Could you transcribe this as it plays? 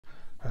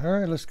All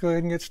right, let's go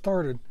ahead and get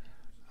started.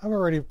 I've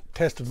already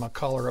tested my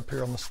color up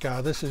here on the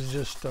sky. This is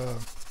just,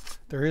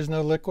 there is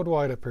no liquid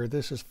white up here.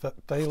 This is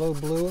phthalo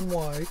blue and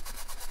white.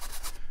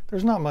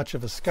 There's not much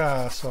of a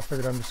sky, so I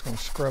figured I'm just going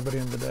to scrub it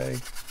in today.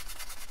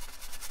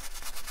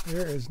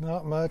 There is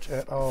not much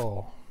at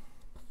all.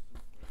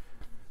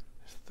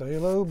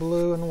 Phthalo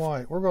blue and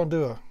white. We're going to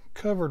do a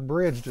covered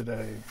bridge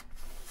today.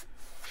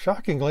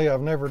 Shockingly,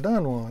 I've never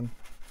done one.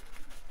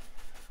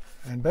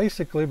 And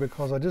basically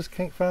because I just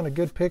can't find a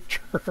good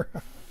picture.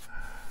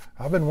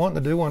 I've been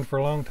wanting to do one for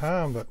a long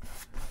time, but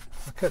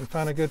I couldn't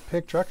find a good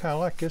picture. I kind of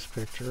like this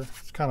picture.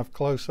 It's kind of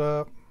close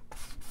up.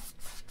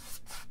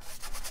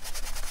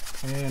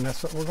 And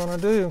that's what we're going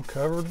to do.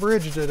 Covered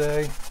bridge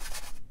today.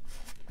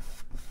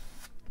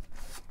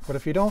 But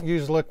if you don't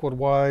use liquid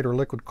white or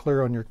liquid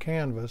clear on your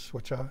canvas,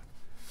 which I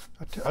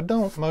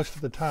don't most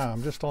of the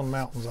time, just on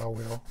mountains I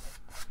will,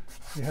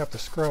 you have to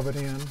scrub it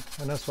in,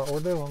 and that's what we're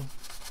doing.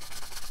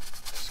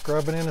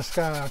 Scrubbing in the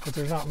sky because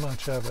there's not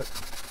much of it.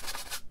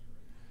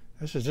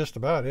 This is just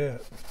about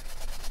it.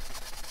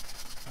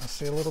 I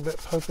see a little bit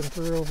poking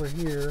through over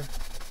here.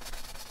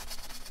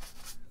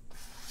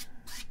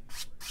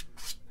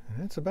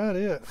 And that's about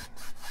it.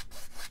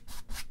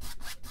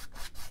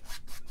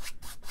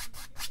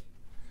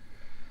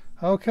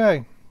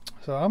 Okay,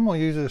 so I'm going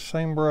to use this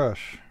same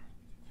brush.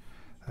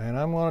 And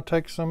I'm going to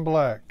take some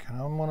black.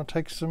 And I'm going to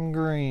take some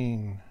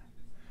green.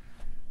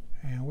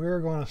 And we're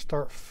going to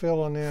start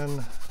filling in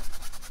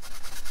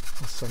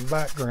with some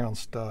background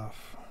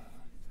stuff.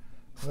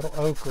 A little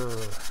ochre,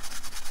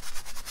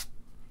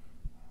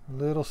 a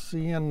little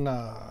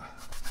sienna,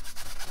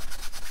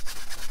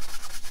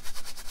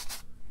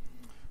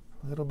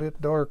 a little bit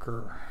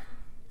darker.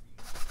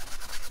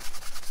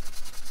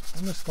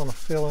 I'm just going to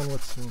fill in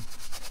with some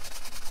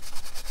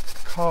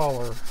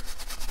color.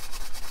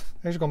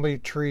 There's going to be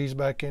trees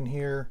back in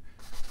here,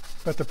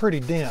 but they're pretty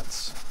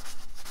dense.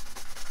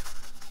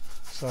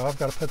 So I've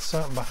got to put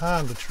something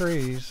behind the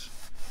trees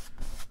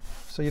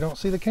so you don't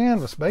see the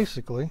canvas,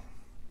 basically.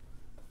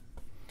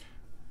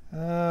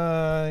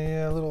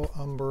 Yeah, a little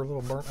umber, a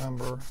little burnt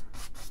umber,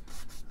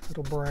 a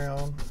little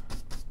brown.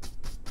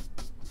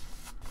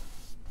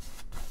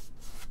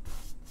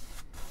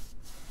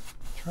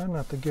 Try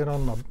not to get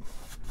on the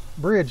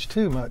bridge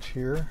too much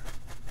here.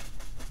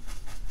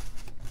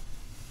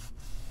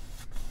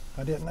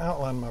 I didn't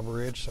outline my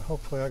bridge, so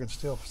hopefully I can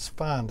still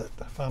find it,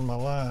 find my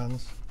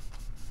lines.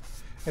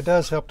 It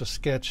does help to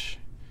sketch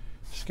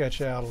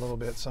out a little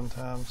bit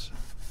sometimes.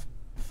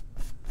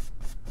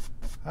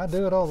 I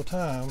do it all the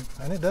time,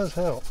 and it does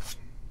help.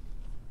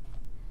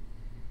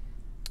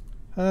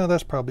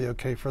 That's probably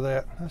okay for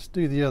that. Let's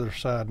do the other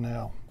side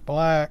now.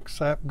 Black,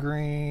 sap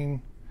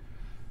green,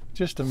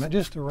 just a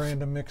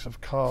random mix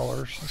of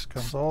colors. This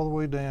comes all the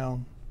way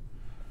down.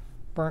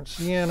 Burnt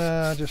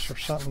sienna, just for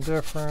something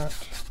different.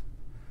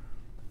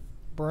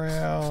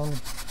 Brown,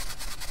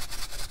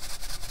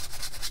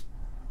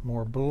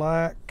 more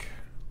black.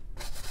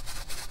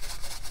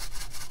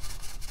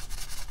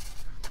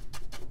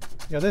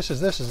 Yeah, this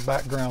is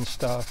background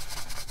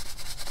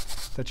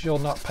stuff that you'll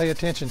not pay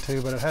attention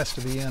to, but it has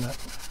to be in it.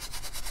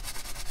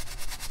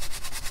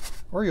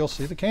 Or you'll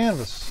see the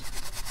canvas.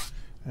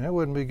 And that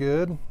wouldn't be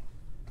good.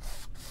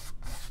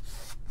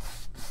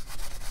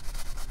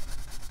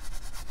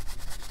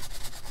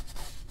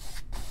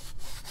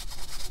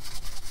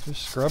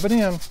 Just scrub it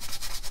in.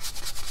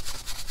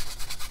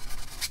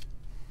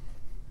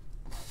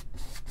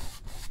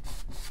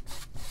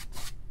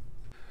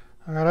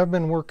 All right, I've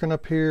been working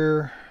up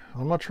here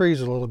on my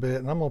trees a little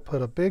bit, and I'm going to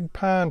put a big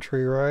pine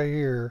tree right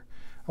here.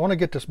 I want to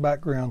get this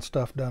background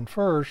stuff done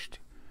first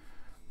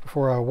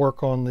before I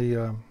work on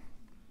the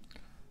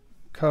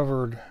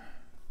covered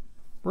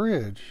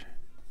bridge.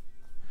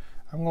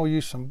 I'm going to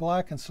use some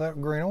black and sap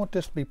green. I want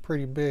this to be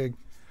pretty big.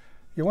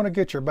 You want to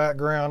get your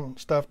background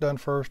stuff done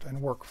first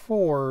and work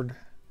forward.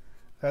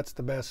 That's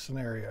the best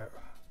scenario.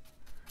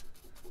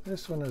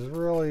 This one is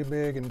really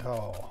big and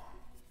tall.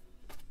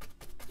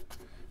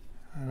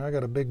 And I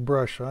got a big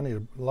brush, so I need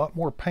a lot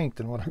more paint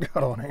than what I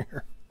got on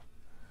here.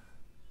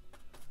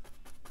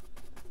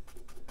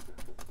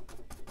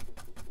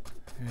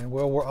 And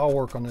well, I'll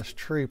work on this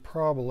tree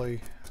probably.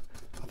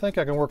 I think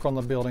I can work on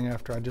the building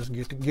after I just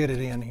get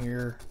it in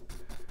here.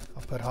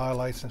 I'll put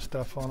highlights and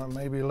stuff on it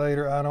maybe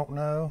later, I don't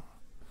know.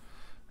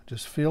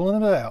 Just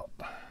feeling it out.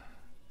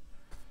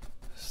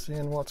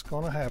 Seeing what's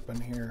going to happen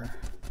here.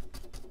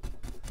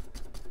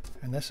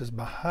 And this is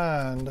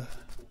behind,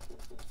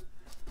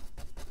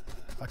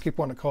 I keep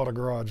wanting to call it a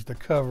garage, the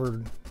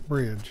covered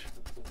bridge.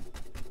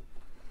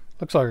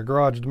 Looks like a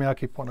garage to me. I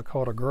keep wanting to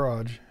call it a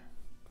garage.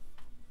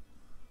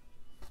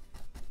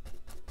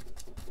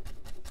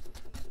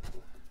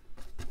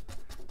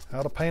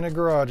 How to paint a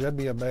garage, that'd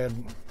be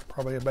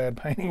probably a bad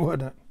painting,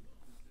 wouldn't it?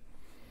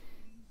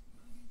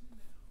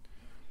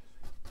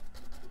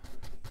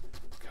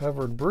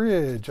 Covered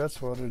bridge,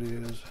 that's what it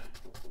is.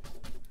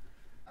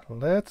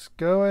 Let's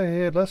go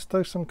ahead, let's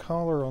throw some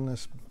color on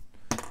this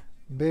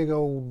big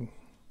old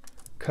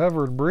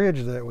covered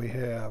bridge that we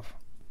have.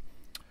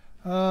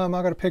 I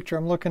got a picture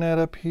I'm looking at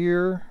up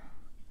here.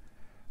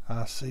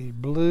 I see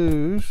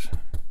blues.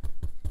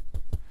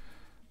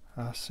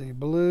 I see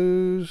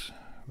blues.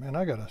 Man,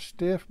 I got a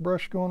stiff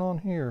brush going on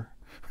here.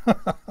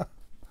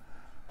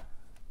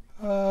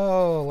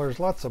 Oh, there's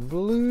lots of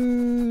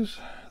blues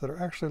that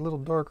are actually a little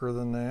darker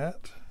than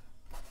that.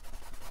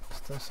 Let's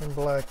throw some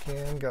black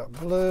in. Got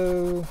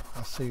blue.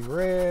 I see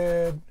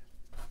red.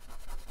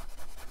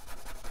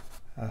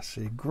 I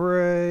see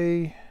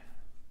gray.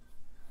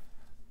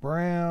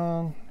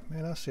 Brown.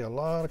 Man, I see a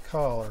lot of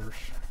colors.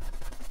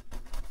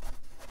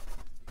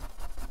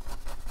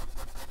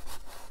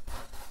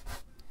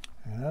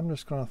 And I'm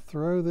just going to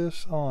throw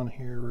this on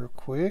here real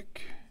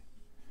quick.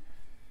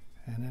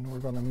 And then we're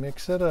going to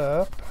mix it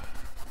up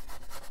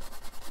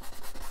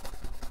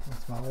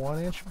with my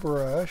 1-inch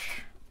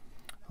brush.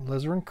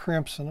 Alizarin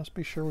crimson. Let's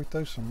be sure we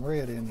throw some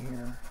red in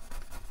here.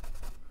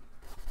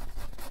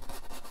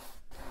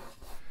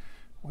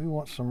 We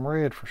want some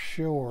red for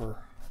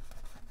sure.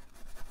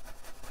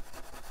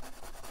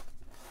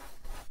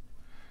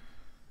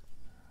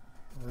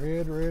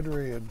 Red, red,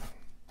 red.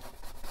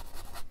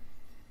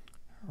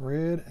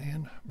 Red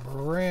and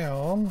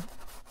brown.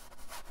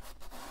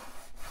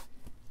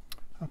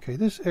 Okay,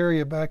 this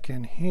area back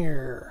in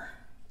here,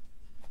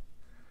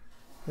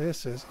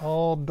 this is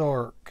all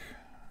dark.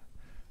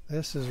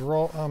 This is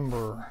raw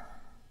umber.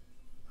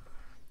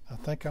 I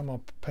think I'm going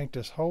to paint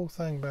this whole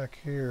thing back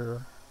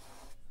here.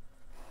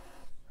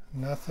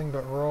 Nothing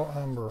but raw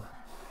umber.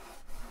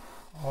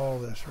 All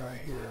this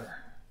right here.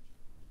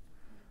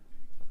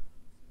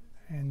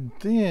 And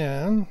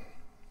then,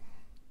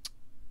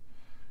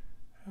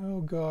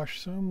 oh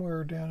gosh,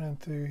 somewhere down in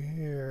through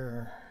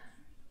here.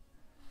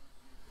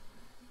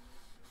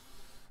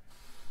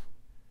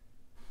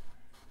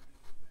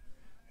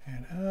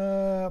 And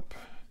up.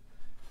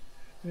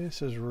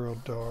 This is real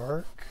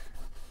dark.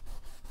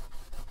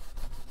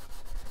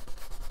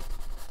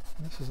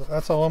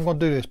 That's all I'm going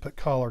to do is put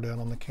color down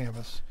on the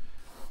canvas.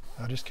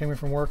 I just came in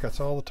from work. That's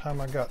all the time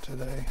I got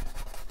today.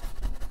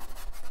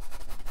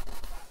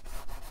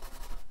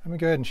 Let me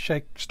go ahead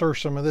and stir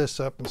some of this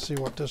up and see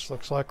what this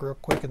looks like real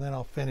quick, and then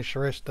I'll finish the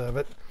rest of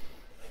it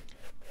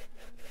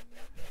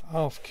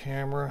off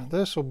camera.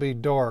 This will be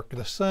dark.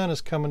 The sun is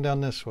coming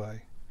down this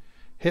way,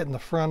 hitting the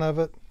front of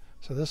it,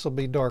 so this will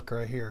be dark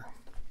right here.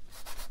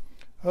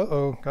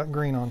 Uh-oh, got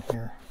green on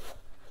here.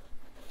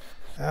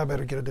 I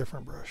better get a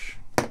different brush.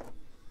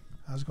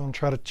 I was going to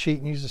try to cheat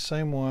and use the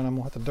same one. I'm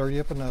going to have to dirty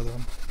up another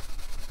one.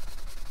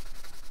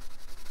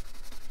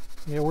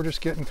 Yeah, we're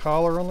just getting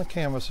color on the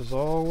canvas is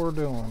all we're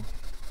doing.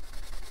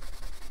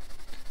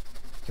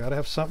 You gotta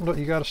have something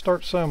you gotta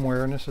start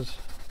somewhere, and this is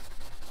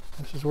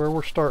where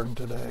we're starting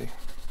today.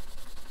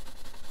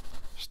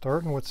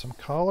 Starting with some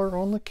color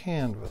on the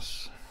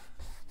canvas.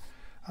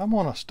 I'm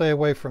gonna stay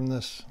away from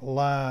this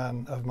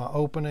line of my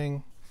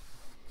opening,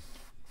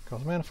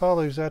 because man, if I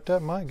lose that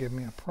might give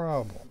me a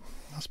problem.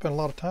 I spent a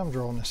lot of time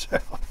drawing this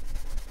out.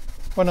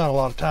 Well, not a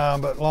lot of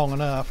time, but long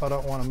enough. I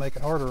don't want to make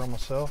it harder on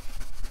myself.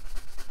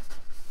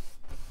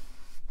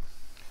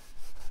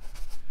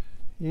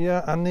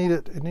 Yeah, I need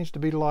it. It needs to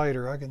be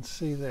lighter. I can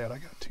see that. I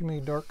got too many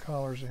dark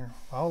colors here.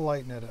 I'll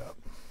lighten it up.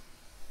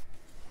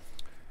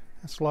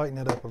 Let's lighten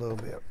it up a little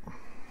bit.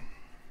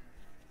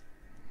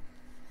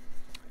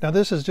 Now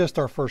this is just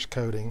our first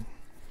coating,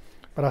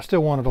 but I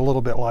still want it a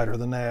little bit lighter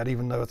than that,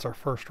 even though it's our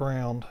first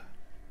round.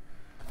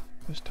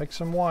 Just take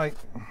some white.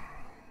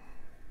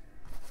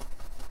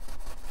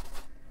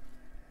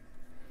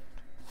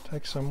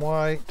 Take some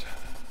white.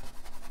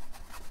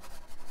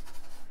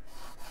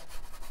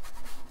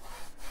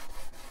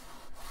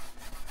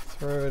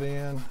 Throw it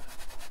in.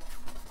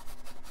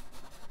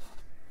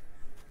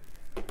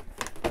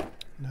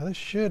 Now this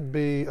should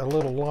be a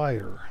little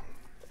lighter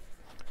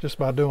just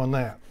by doing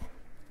that.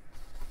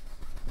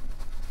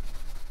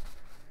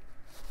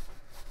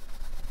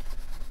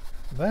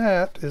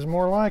 That is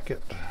more like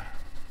it.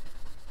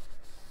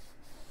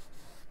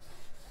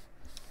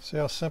 See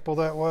how simple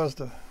that was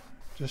to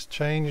just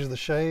change the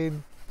shade?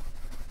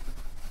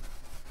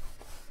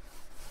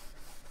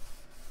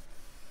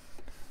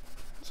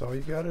 That's all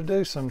you got to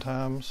do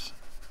sometimes.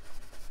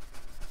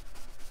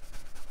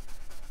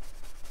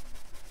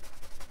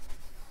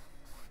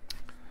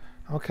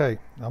 Okay,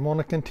 I'm going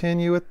to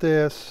continue with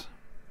this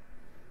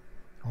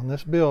on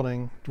this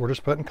building. We're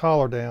just putting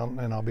color down,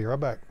 and I'll be right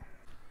back.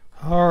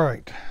 All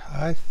right,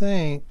 I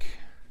think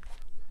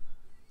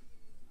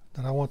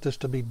that I want this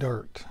to be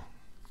dirt.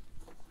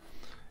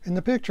 In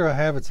the picture I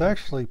have, it's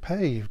actually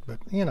paved, but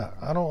you know,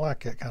 I don't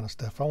like that kind of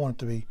stuff. I want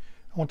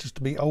this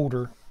to be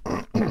older.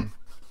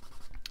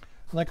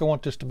 I think I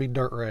want this to be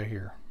dirt right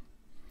here.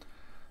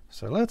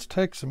 So let's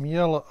take some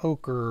yellow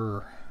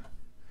ochre,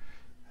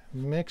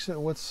 mix it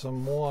with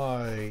some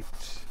white.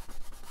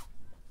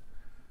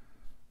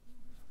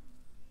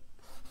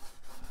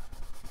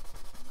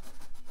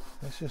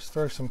 Let's just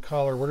throw some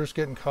color. We're just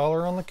getting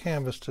color on the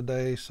canvas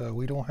today, so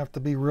we don't have to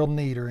be real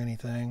neat or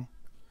anything.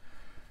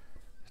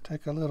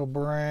 Take a little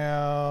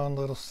brown,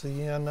 little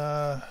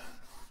sienna.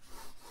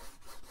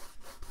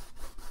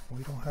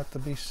 We don't have to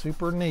be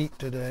super neat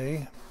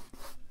today.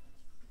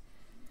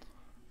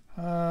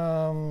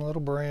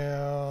 little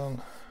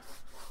brown.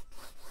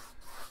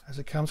 As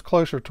it comes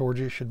closer towards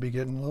you, it should be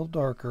getting a little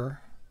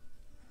darker.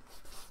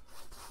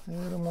 A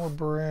little more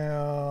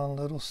brown,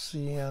 little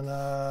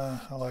sienna.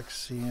 I like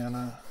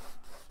sienna.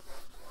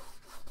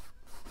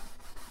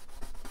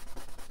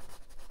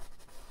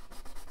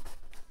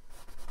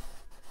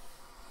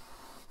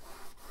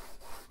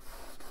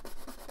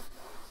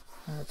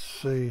 Let's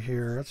see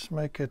here. Let's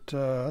make it,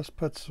 let's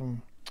put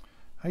some,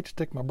 I hate to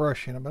stick my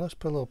brush in it, but let's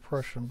put a little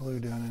Prussian blue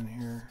down in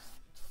here.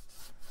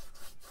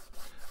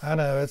 I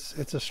know,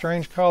 it's a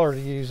strange color to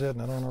use, isn't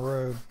it, on the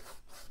road?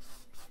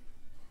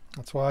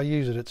 That's why I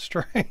use it. It's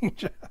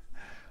strange.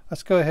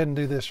 Let's go ahead and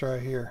do this right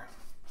here.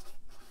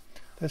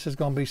 This is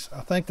going to be,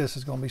 I think this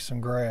is going to be some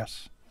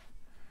grass.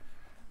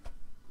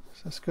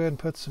 So let's go ahead and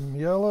put some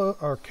yellow,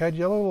 or cad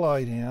yellow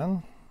light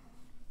in.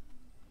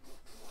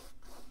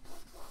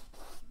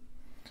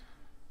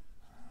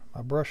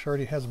 My brush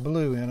already has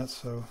blue in it,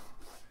 so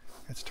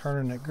it's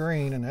turning it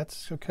green, and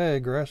that's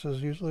okay. Grass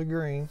is usually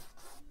green,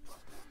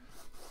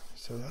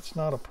 so that's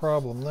not a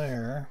problem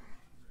there.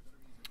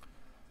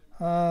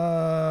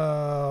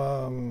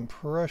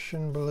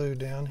 Prussian blue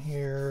down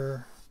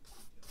here.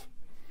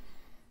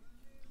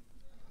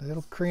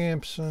 Little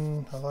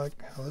crimson. I like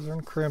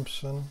alizarin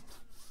crimson.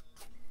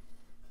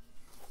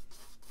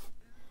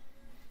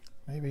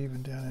 Maybe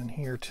even down in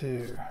here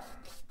too.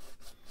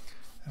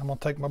 I'm going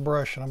to take my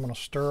brush and I'm going to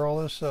stir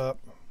all this up.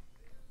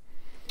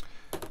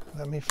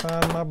 Let me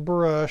find my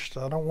brush.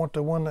 I don't want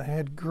the one that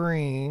had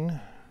green.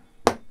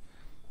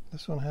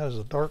 This one has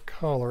a dark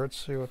color.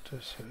 Let's see what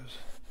this is.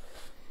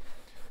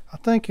 I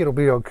think it'll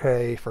be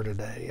okay for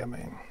today. I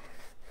mean,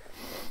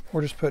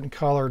 we're just putting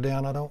color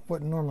down. I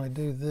wouldn't normally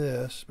do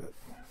this, but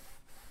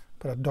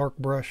put a dark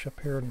brush up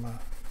here in my,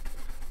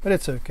 but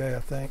it's okay, I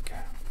think.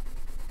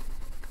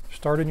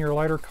 Start in your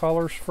lighter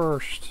colors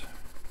first.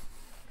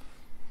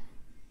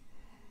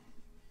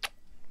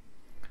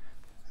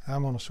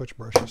 I'm going to switch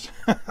brushes.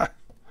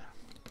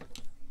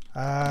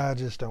 I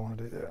just don't want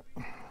to do that.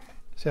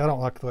 See, I don't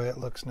like the way it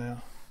looks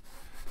now.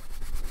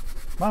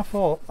 My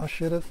fault. I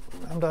should have.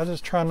 I'm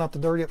just trying not to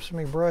dirty up so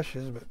many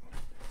brushes, but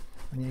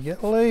when you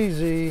get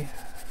lazy,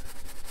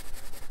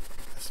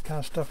 that's the kind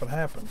of stuff that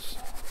happens.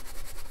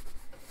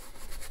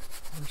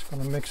 I'm just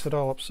going to mix it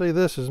all up. See,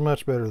 this is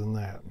much better than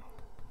that.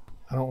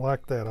 I don't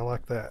like that. I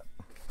like that.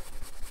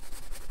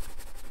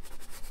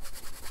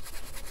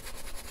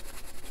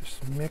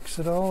 Just mix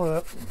it all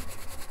up.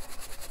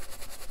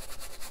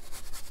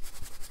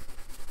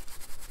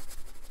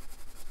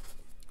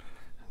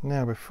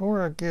 Now,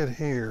 before I get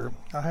here,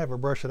 I have a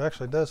brush that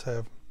actually does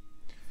have,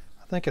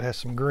 I think it has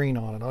some green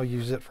on it. I'll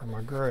use it for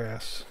my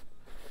grass.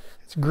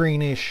 It's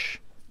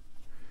greenish.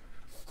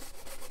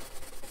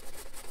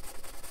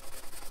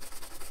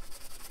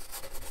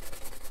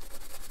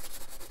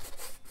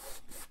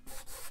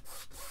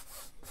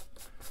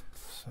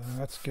 So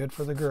that's good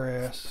for the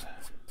grass.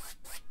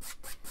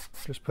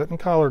 Just putting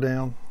color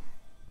down.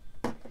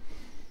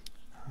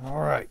 All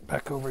right,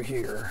 back over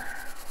here.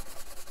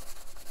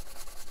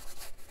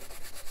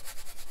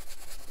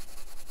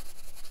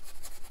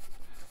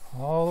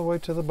 All the way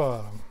to the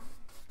bottom.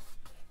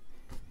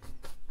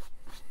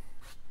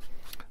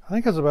 I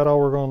think that's about all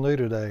we're going to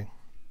do today.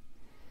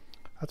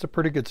 That's a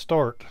pretty good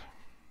start.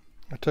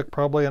 It took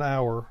probably an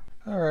hour.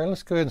 All right,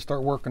 let's go ahead and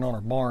start working on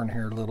our barn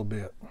here a little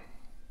bit.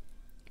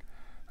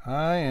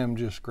 I am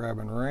just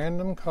grabbing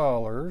random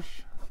colors.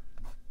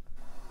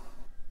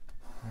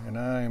 And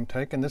I am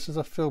taking, this is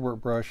a filbert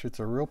brush. It's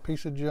a real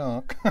piece of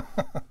junk.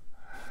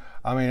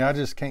 I mean, I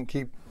just can't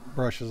keep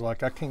brushes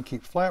like, I can't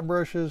keep flat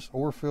brushes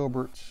or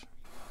filberts.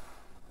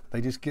 They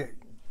just get,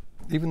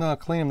 even though I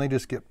clean them, they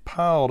just get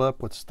piled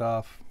up with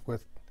stuff,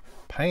 with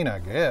paint, I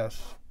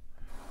guess.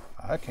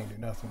 I can't do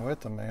nothing with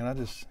them, man. I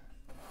just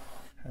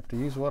have to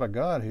use what I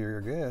got here,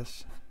 I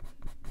guess.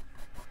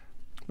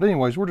 But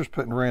anyways, we're just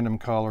putting random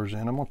colors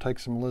in. I'm going to take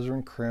some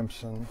alizarin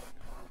crimson,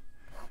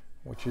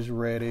 which is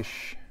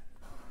reddish.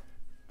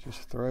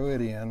 Just throw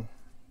it in.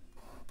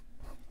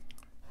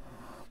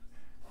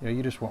 Yeah,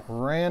 you just want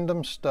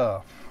random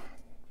stuff.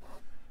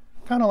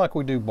 Kind of like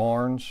we do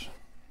barns.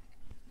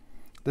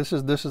 This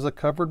is a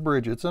covered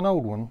bridge. It's an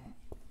old one.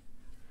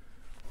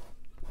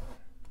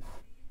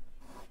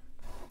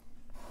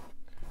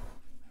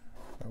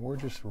 But we're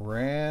just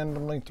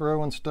randomly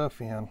throwing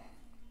stuff in.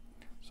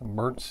 Some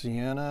burnt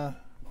sienna.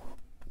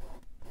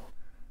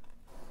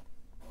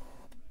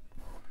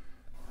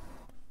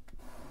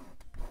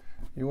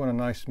 You want a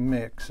nice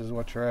mix is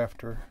what you're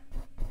after.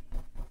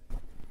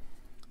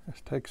 Let's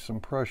take some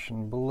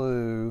Prussian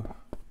blue,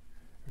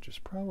 which is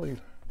probably,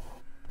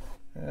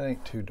 it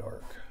ain't too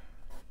dark.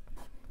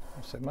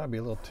 So it might be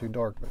a little too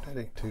dark, but that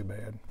ain't too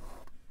bad.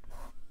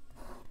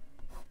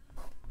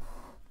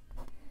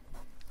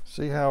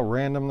 See how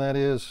random that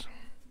is?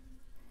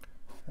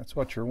 That's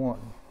what you're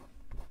wanting.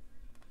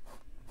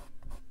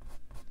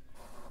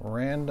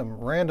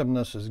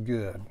 Randomness is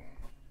good.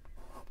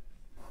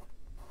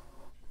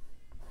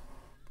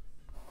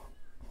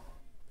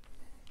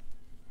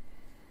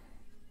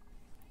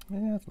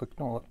 Yeah, it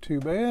don't look too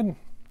bad.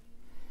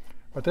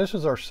 But this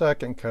is our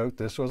second coat.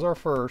 This was our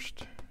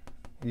first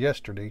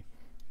yesterday.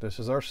 This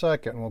is our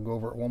second, and we'll go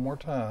over it one more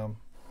time.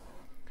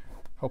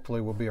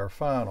 Hopefully will be our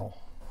final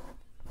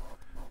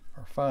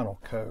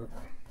coat.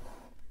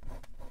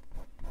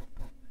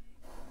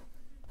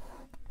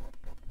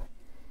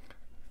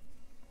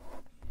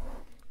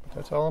 But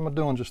that's all I'm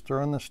doing, just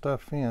throwing this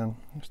stuff in.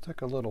 Let's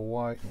take a little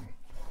white and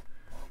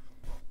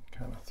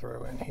kind of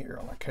throw in here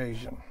on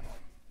occasion.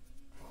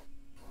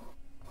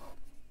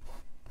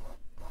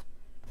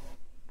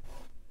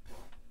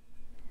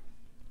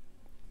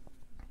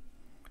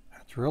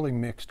 It's really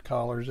mixed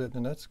colors,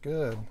 and that's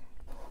good.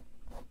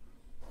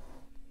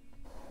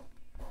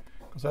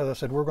 Because as I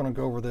said, we're going to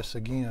go over this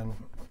again.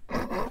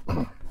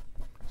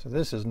 So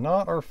this is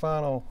not our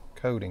final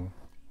coating.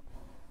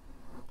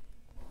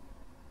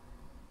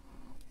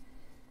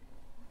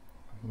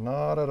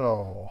 Not at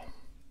all.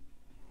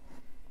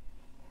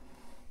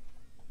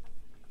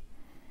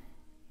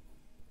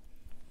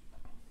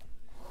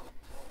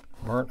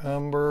 Burnt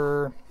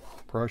umber,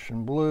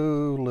 Prussian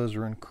blue,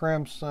 Alizarin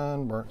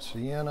crimson, burnt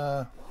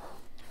sienna.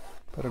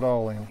 Put it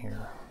all in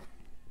here.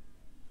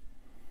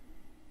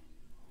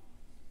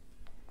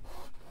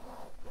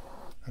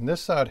 And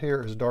this side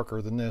here is darker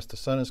than this. The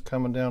sun is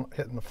coming down,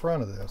 hitting the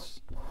front of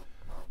this.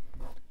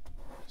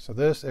 So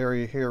this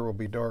area here will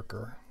be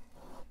darker.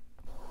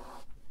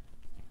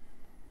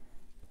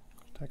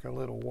 Take a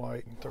little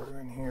white and throw it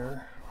in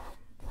here.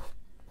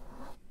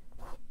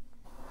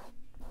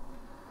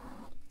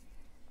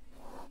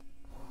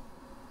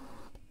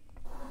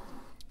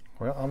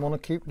 Well, I'm going to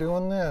keep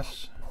doing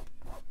this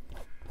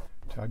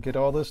till I get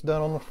all this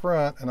done on the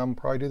front, and I'm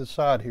probably do the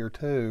side here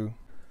too.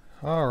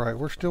 All right,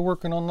 we're still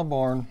working on the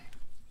barn.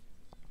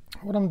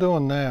 What I'm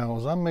doing now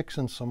is I'm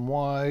mixing some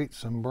white,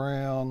 some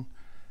brown,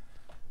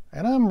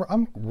 and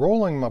I'm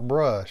rolling my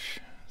brush.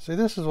 See,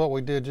 this is what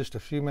we did just a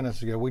few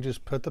minutes ago. We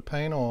just put the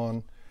paint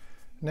on.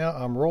 Now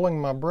I'm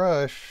rolling my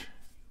brush,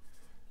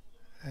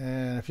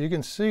 and if you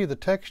can see the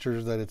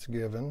textures that it's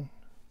given,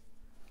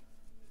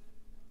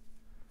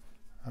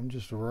 I'm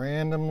just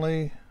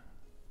randomly,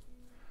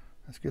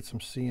 let's get some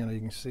sienna,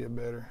 you can see it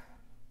better.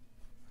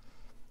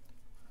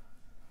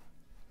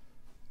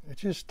 It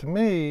just, to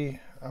me,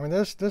 I mean,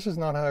 this is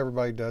not how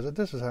everybody does it.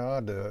 This is how I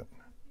do it.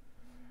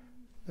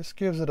 This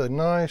gives it a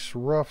nice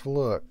rough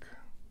look.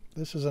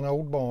 This is an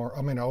old barn,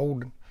 I mean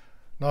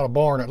not a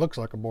barn, it looks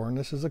like a barn.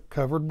 This is a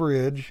covered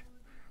bridge,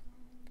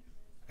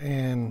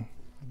 and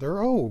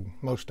they're old,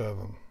 most of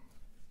them.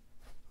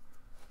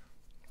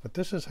 But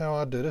this is how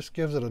I do it. This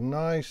gives it a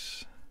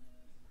nice,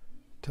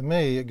 to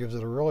me, it gives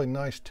it a really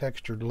nice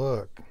textured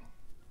look.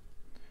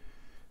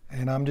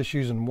 And I'm just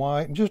using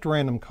white and just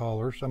random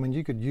colors. I mean,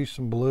 you could use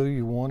some blue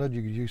you wanted,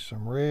 you could use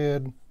some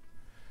red,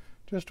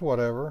 just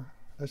whatever.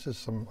 This is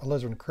some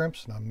alizarin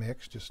crimson I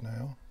mixed just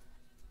now.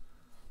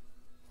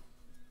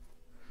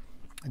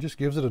 It just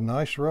gives it a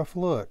nice rough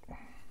look.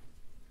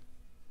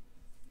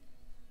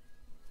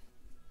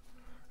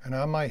 And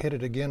I might hit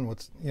it again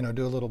with, you know,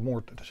 do a little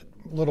more to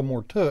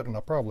it, and I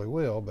probably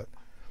will, but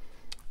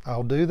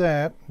I'll do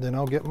that. Then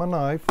I'll get my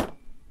knife.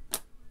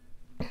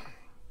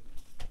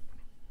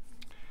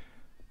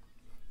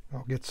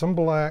 I'll get some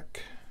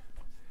black,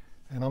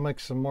 and I'll make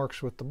some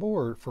marks with the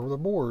board for the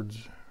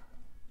boards.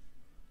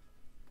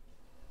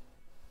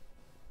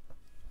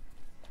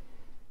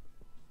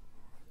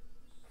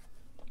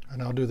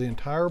 And I'll do the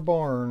entire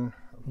barn,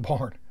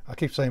 I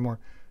keep saying barn,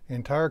 the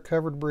entire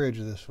covered bridge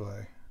this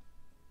way.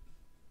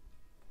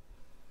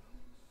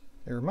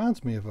 It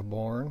reminds me of a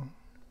barn,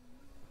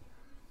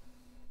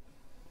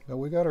 but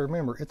we got to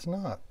remember it's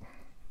not.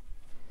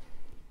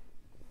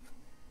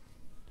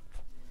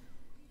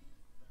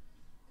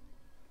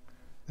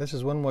 This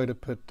is one way to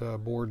put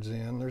boards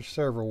in. There's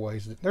several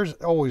ways. There's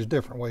always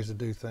different ways to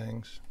do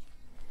things.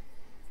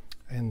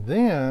 And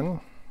then,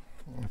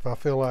 if I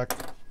feel like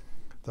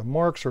the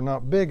marks are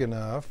not big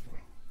enough,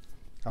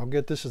 I'll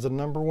get, this is a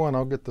number 1,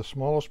 I'll get the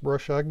smallest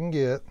brush I can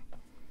get,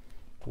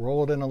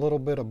 roll it in a little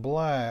bit of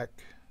black,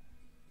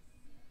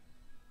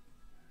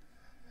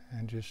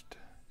 and just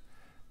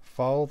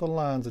follow the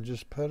lines I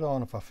just put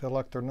on if I feel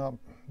like they're not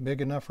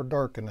big enough or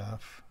dark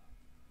enough.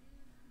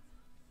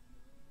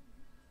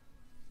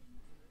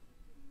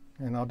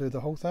 And I'll do the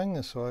whole thing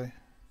this way.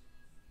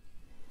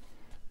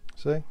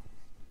 See?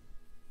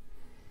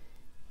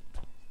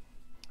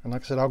 And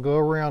like I said, I'll go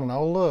around and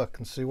I'll look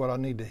and see what I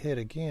need to hit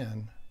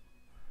again.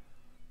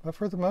 But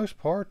for the most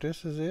part,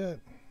 this is it.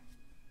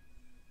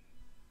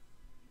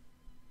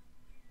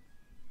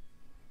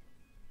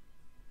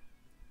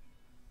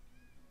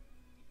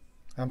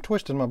 I'm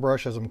twisting my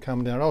brush as I'm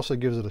coming down. It also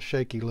gives it a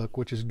shaky look,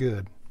 which is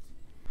good.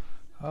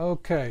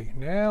 Okay,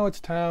 now it's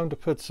time to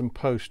put some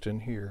posts in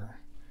here.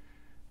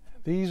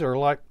 These are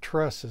like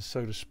trusses,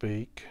 so to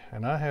speak,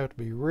 and I have to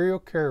be real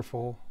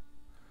careful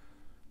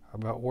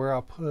about where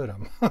I put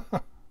them.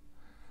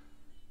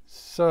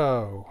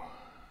 So,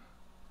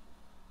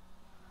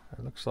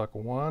 it looks like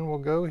one will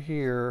go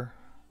here.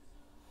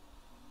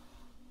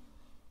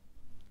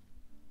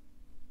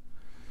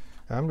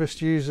 I'm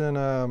just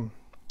using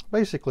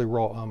basically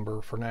raw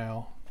umber for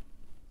now.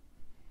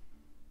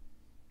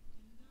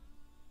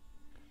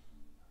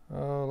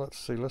 let's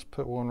see, let's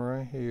put one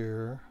right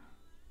here.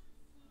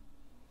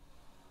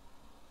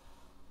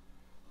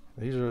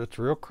 It's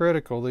real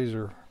critical. These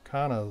are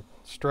kind of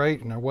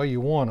straight and the way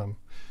you want them,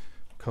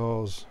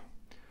 because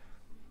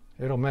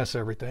it'll mess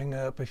everything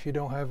up if you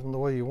don't have them the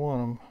way you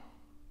want them.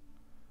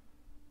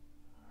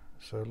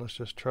 So let's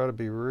just try to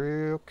be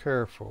real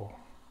careful.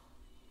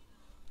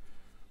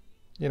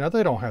 You know,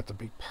 they don't have to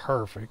be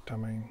perfect, I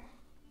mean,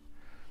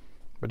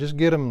 but just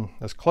get them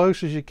as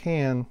close as you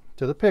can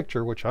to the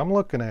picture, which I'm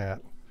looking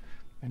at.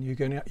 And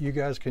you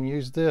guys can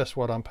use this,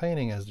 what I'm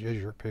painting, as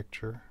your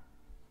picture.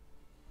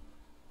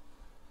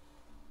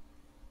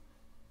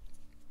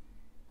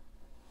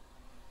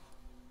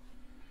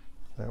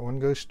 That one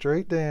goes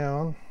straight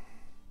down.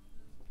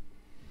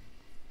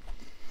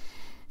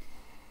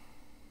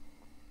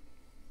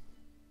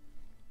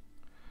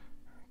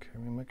 Okay,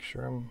 let me make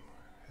sure I'm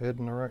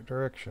heading the right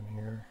direction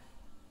here.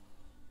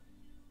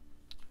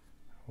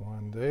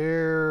 One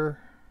there.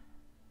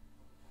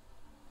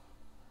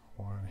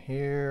 One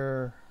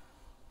here.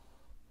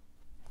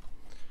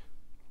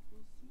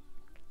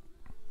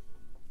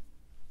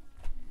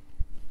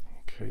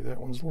 Okay,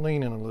 that one's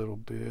leaning a little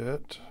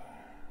bit.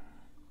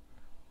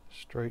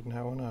 Straighten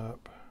that one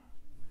up.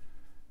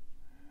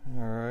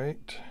 All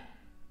right.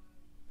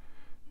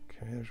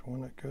 Okay, there's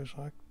one that goes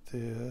like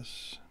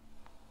this.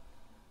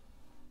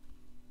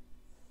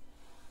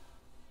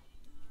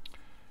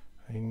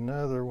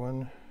 Another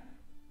one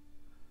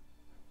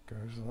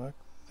goes like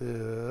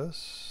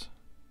this.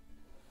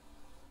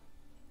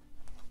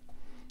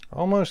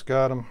 Almost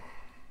got them.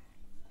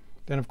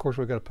 Then of course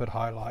we've got to put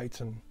highlights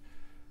and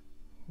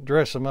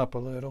dress them up a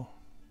little.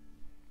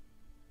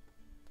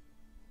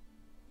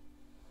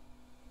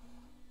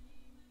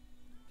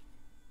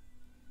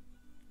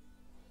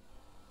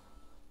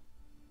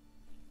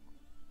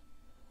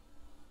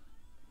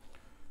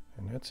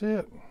 And that's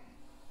it.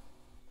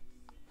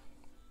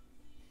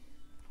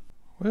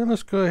 Well,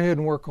 let's go ahead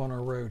and work on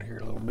our road here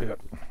a little bit.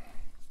 Like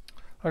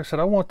I said,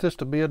 I want this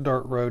to be a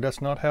dirt road.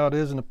 That's not how it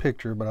is in the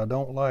picture, but I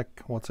don't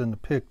like what's in the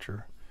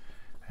picture.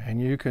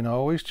 And you can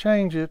always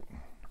change it.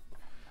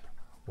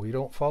 We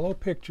don't follow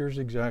pictures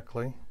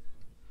exactly.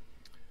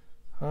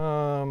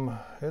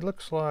 It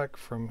looks like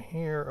from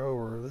here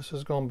over, this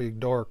is going to be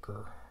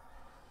darker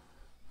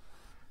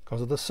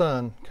because of the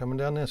sun coming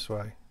down this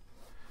way.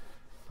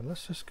 But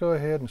let's just go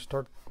ahead and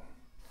start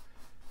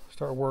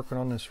working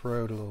on this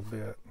road a little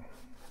bit.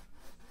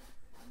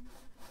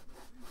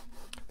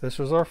 This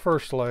was our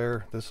first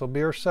layer. This will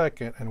be our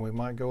second, and we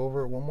might go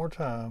over it one more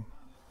time.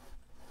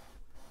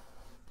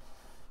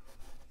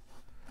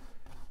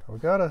 We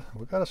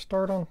gotta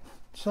start on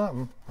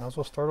something. Might as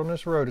well start on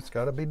this road. It's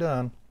got to be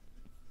done.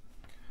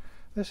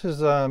 This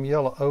is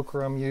yellow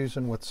ochre I'm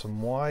using with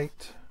some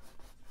white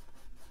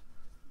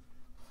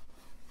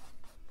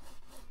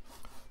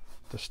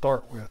to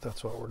start with.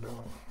 That's what we're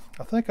doing.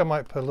 I think I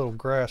might put a little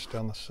grass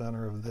down the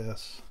center of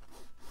this.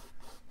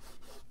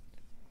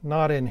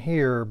 Not in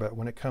here, but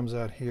when it comes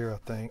out here, I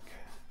think.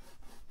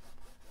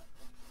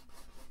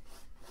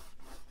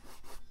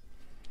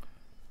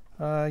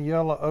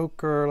 Yellow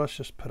ochre, let's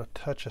just put a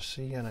touch of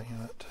sienna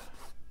in it.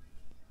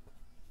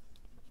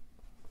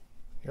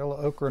 Yellow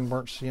ochre and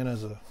burnt sienna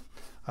is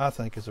I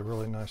think is a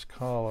really nice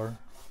color.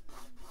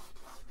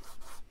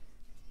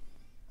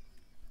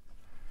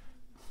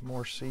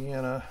 More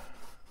sienna.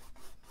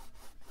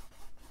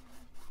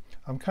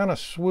 I'm kind of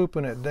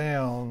swooping it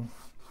down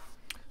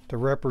to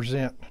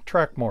represent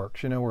track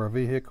marks, you know, where a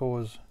vehicle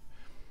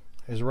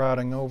is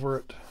riding over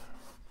it.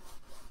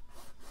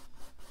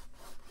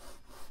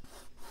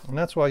 And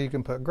that's why you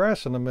can put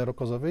grass in the middle,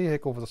 because a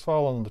vehicle that's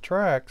following the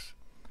tracks,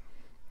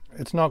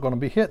 it's not going to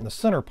be hitting the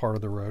center part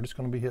of the road, it's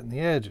going to be hitting the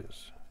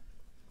edges.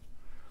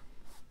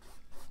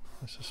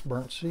 This is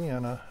burnt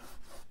sienna.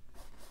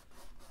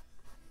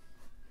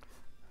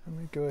 Let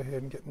me go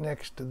ahead and get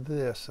next to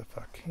this if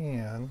I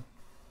can,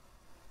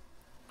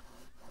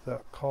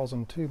 without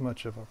causing too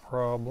much of a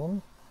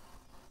problem.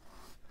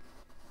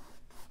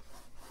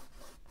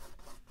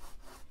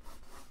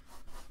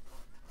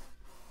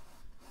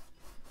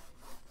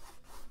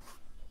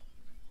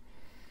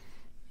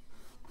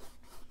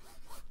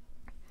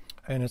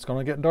 And it's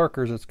going to get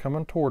darker as it's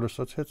coming toward us.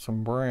 Let's hit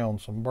some brown,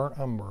 some burnt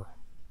umber.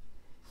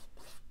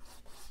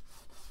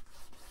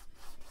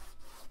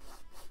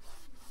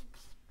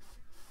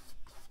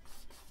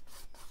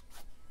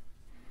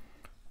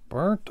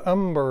 Burnt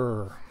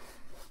umber.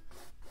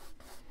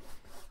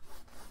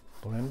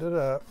 Blend it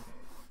up.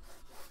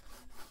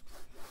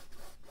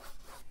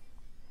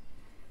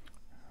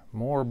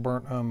 More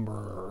burnt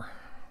umber.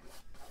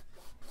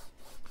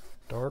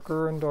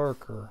 Darker and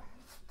darker.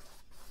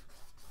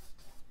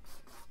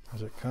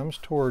 As it comes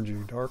towards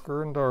you,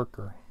 darker and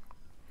darker.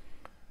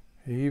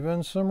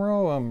 Even some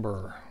raw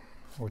umber,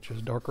 which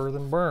is darker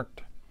than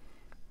burnt.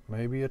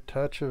 Maybe a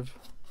touch of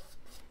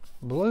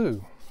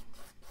blue.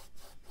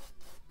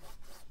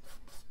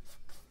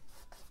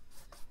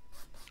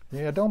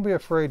 Yeah, don't be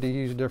afraid to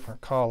use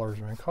different colors.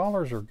 I mean,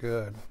 colors are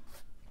good.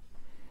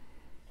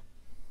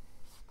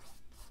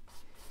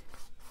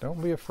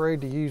 Don't be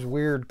afraid to use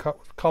weird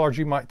colors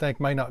you might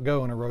think may not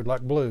go in a road,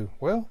 like blue.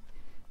 Well,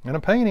 in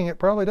a painting it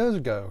probably does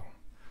go.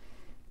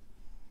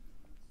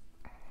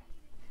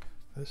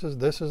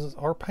 This is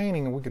our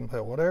painting, and we can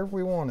put whatever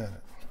we want in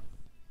it.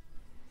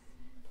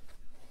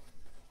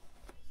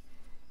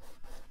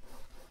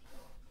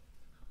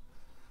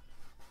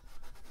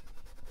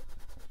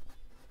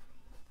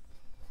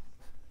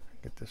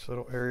 Get this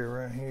little area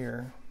right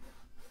here.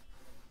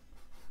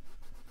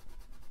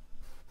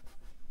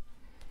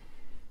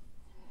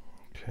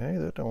 Okay,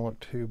 that don't look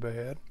too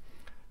bad.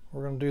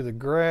 We're going to do the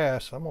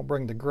grass. I'm going to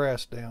bring the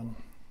grass down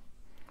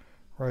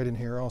right in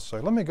here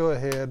also. Let me go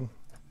ahead,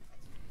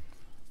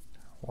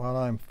 while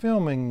I'm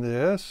filming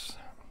this,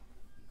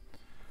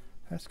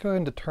 let's go ahead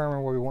and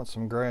determine where we want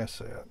some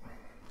grass at.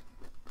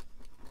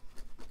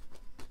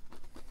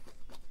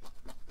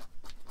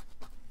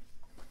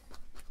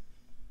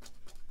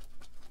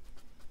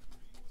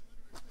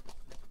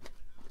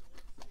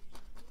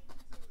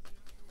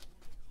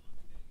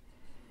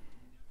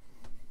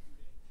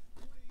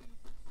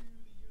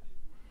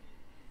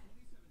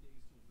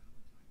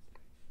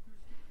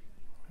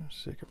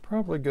 So you could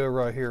probably go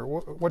right here.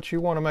 What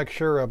you want to make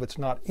sure of, it's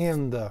not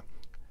in the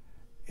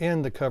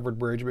covered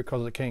bridge,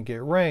 because it can't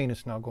get rain,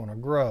 it's not going to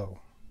grow.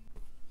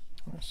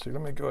 Let's see,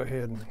 let me go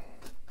ahead and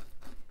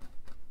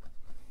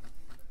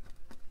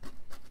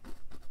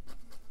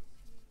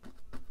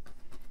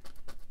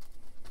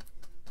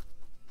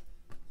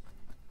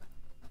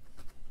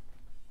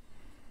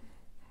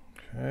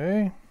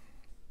okay.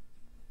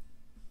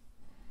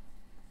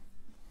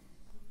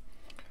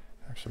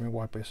 Actually, let me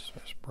wipe this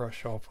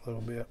brush off a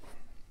little bit.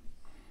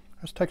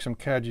 Let's take some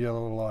cad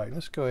yellow light.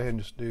 Let's go ahead and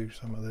just do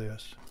some of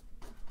this.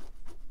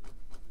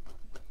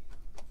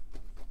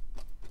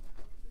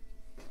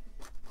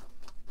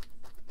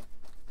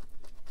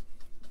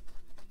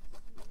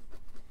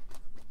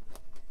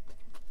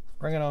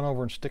 Bring it on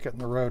over and stick it in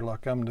the road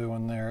like I'm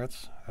doing there.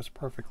 That's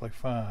perfectly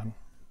fine.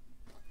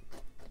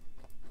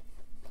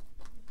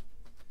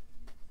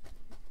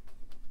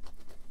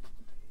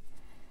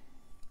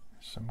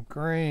 Some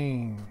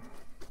green.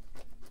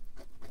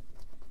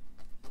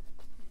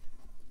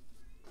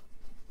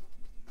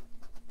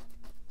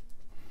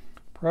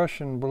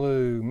 Prussian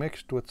blue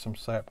mixed with some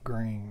sap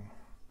green.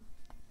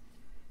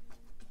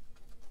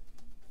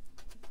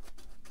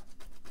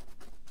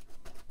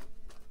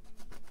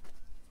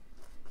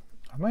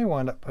 I may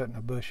wind up putting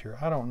a bush here,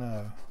 I don't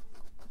know.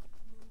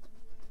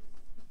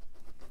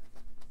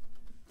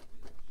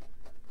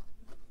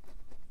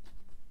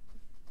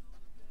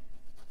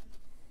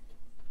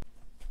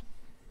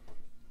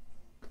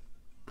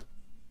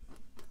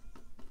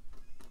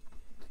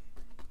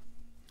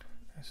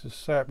 This is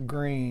sap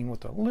green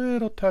with a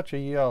little touch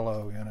of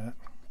yellow in it.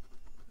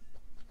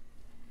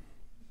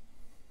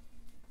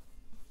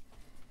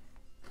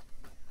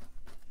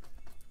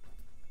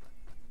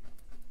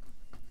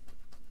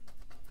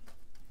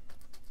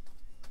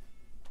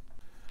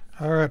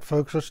 All right,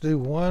 folks, let's do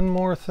one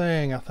more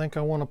thing. I think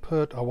I want to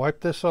put, I'll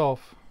wipe this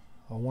off.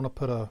 I want to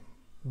put a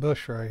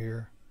bush right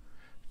here.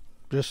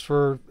 Just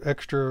for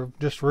extra,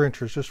 just for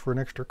interest, just for an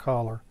extra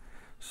color.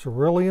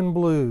 Cerulean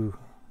blue.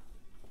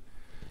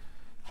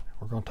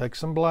 We're going to take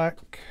some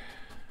black.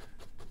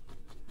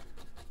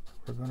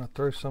 We're going to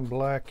throw some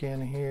black in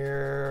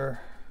here.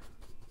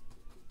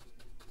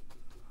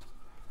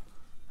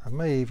 I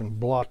may even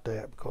blot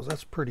that because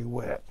that's pretty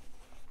wet.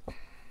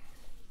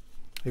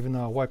 Even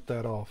though I wiped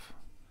that off.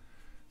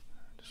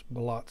 Just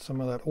blot some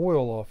of that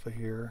oil off of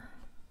here.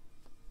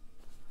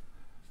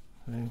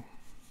 See?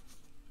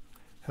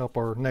 Help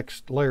our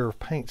next layer of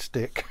paint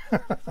stick.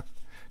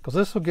 Because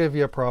this will give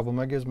you a problem.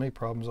 That gives me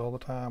problems all the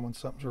time when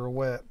something's real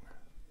wet.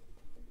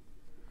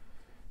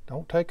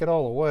 Don't take it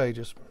all away,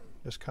 just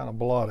kind of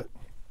blot it.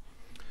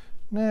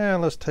 Now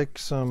let's take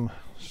some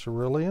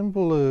cerulean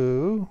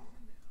blue.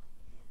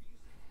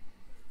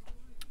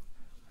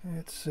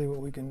 Let's see what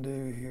we can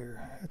do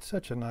here. It's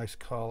such a nice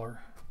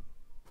color.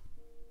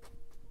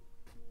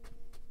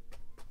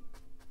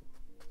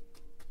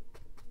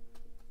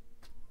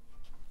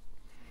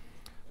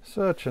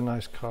 Such a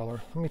nice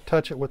color. Let me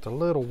touch it with a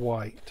little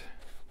white.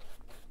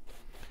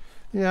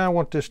 Yeah, I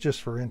want this just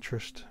for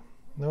interest.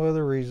 No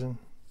other reason.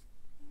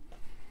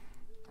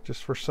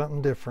 Just for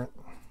something different.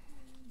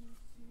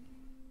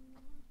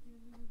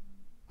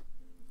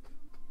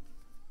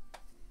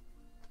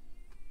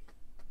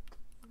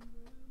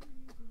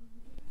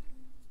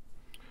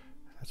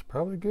 That's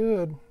probably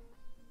good.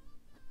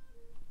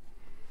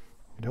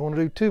 You don't want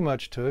to do too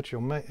much to it.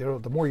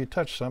 The more you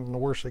touch something, the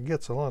worse it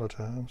gets a lot of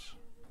times.